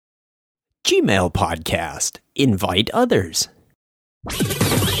Gmail podcast. Invite others.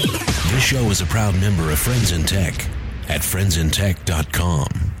 This show is a proud member of Friends in Tech at friendsintech.com.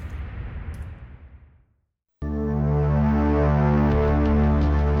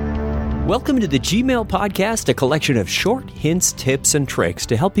 Welcome to the Gmail podcast, a collection of short hints, tips, and tricks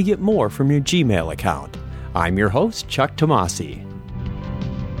to help you get more from your Gmail account. I'm your host, Chuck Tomasi.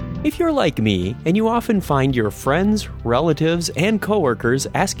 If you're like me, and you often find your friends, relatives, and coworkers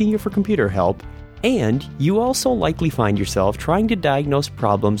asking you for computer help, and you also likely find yourself trying to diagnose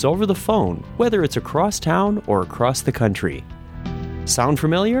problems over the phone, whether it's across town or across the country. Sound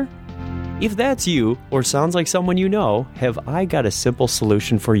familiar? If that's you, or sounds like someone you know, have I got a simple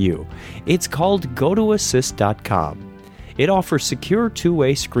solution for you. It's called GoToAssist.com. It offers secure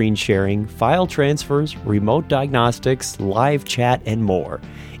two-way screen sharing, file transfers, remote diagnostics, live chat, and more.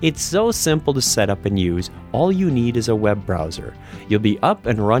 It's so simple to set up and use. All you need is a web browser. You'll be up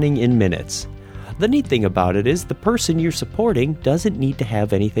and running in minutes. The neat thing about it is the person you're supporting doesn't need to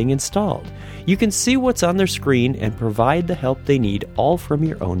have anything installed. You can see what's on their screen and provide the help they need all from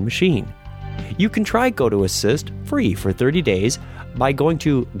your own machine. You can try GoToAssist free for 30 days by going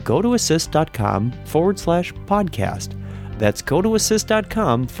to gotoassist.com/podcast. That's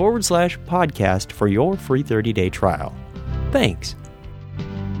gotoassist.com/podcast for your free 30-day trial. Thanks.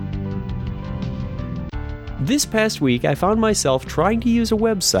 This past week, I found myself trying to use a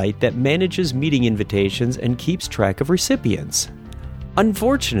website that manages meeting invitations and keeps track of recipients.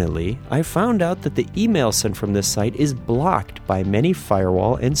 Unfortunately, I found out that the email sent from this site is blocked by many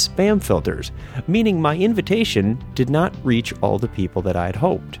firewall and spam filters, meaning my invitation did not reach all the people that I had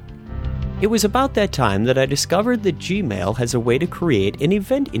hoped. It was about that time that I discovered that Gmail has a way to create an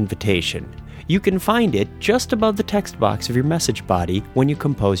event invitation. You can find it just above the text box of your message body when you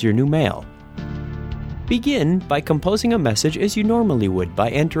compose your new mail. Begin by composing a message as you normally would by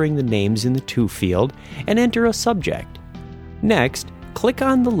entering the names in the To field and enter a subject. Next, click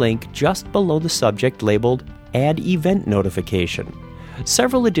on the link just below the subject labeled Add Event Notification.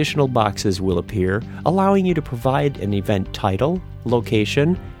 Several additional boxes will appear, allowing you to provide an event title,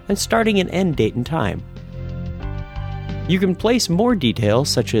 location, and starting and end date and time. You can place more details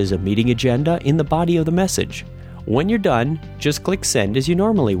such as a meeting agenda in the body of the message. When you're done, just click Send as you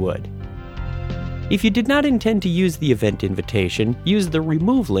normally would. If you did not intend to use the event invitation, use the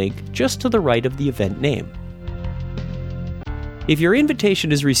Remove link just to the right of the event name. If your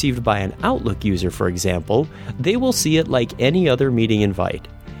invitation is received by an Outlook user, for example, they will see it like any other meeting invite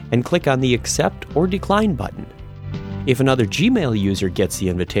and click on the Accept or Decline button. If another Gmail user gets the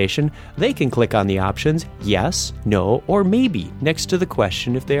invitation, they can click on the options Yes, No, or Maybe next to the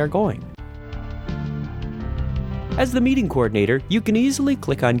question if they are going. As the meeting coordinator, you can easily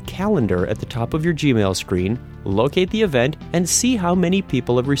click on Calendar at the top of your Gmail screen, locate the event, and see how many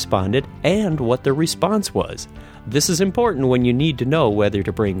people have responded and what their response was. This is important when you need to know whether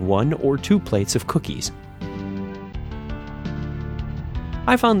to bring 1 or 2 plates of cookies.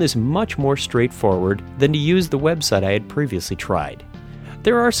 I found this much more straightforward than to use the website I had previously tried.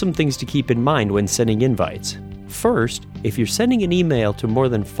 There are some things to keep in mind when sending invites. First, if you're sending an email to more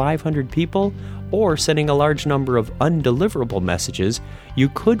than 500 people or sending a large number of undeliverable messages, you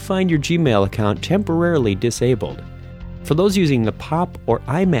could find your Gmail account temporarily disabled. For those using the POP or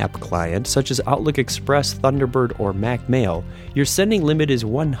IMAP client, such as Outlook Express, Thunderbird, or Mac Mail, your sending limit is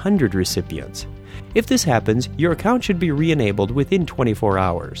 100 recipients. If this happens, your account should be re-enabled within 24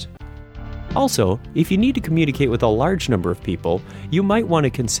 hours. Also, if you need to communicate with a large number of people, you might want to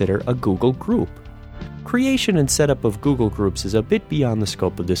consider a Google Group. Creation and setup of Google Groups is a bit beyond the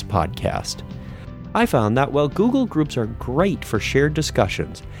scope of this podcast. I found that while Google Groups are great for shared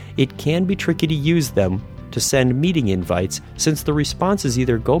discussions, it can be tricky to use them to send meeting invites since the responses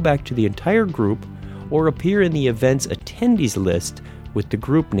either go back to the entire group or appear in the event's attendees list with the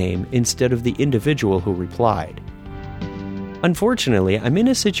group name instead of the individual who replied. Unfortunately, I'm in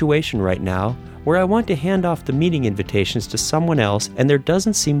a situation right now where I want to hand off the meeting invitations to someone else, and there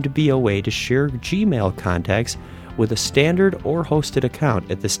doesn't seem to be a way to share Gmail contacts with a standard or hosted account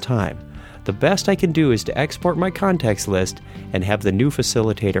at this time. The best I can do is to export my contacts list and have the new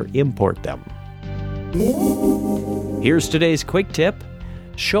facilitator import them. Here's today's quick tip.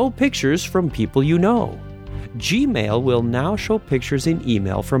 Show pictures from people you know. Gmail will now show pictures in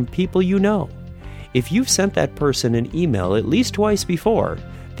email from people you know. If you've sent that person an email at least twice before,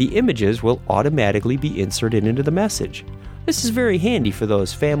 the images will automatically be inserted into the message. This is very handy for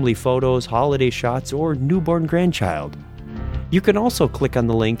those family photos, holiday shots, or newborn grandchild. You can also click on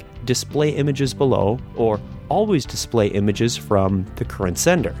the link Display Images below, or Always display images from the current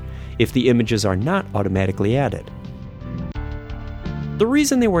sender, if the images are not automatically added. The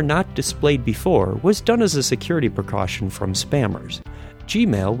reason they were not displayed before was done as a security precaution from spammers.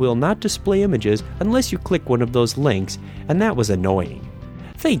 Gmail will not display images unless you click one of those links, and that was annoying.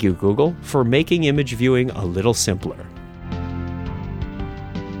 Thank you, Google, for making image viewing a little simpler.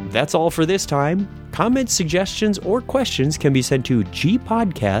 That's all for this time. Comments, suggestions, or questions can be sent to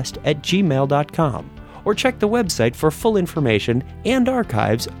gpodcast@gmail.com, or check the website for full information and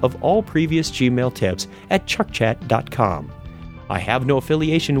archives of all previous Gmail tips at chuckchat.com. I have no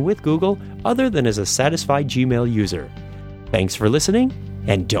affiliation with Google other than as a satisfied Gmail user. Thanks for listening,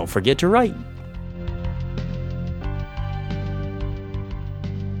 and don't forget to write.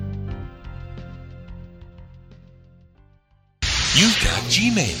 You've got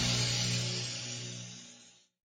Gmail.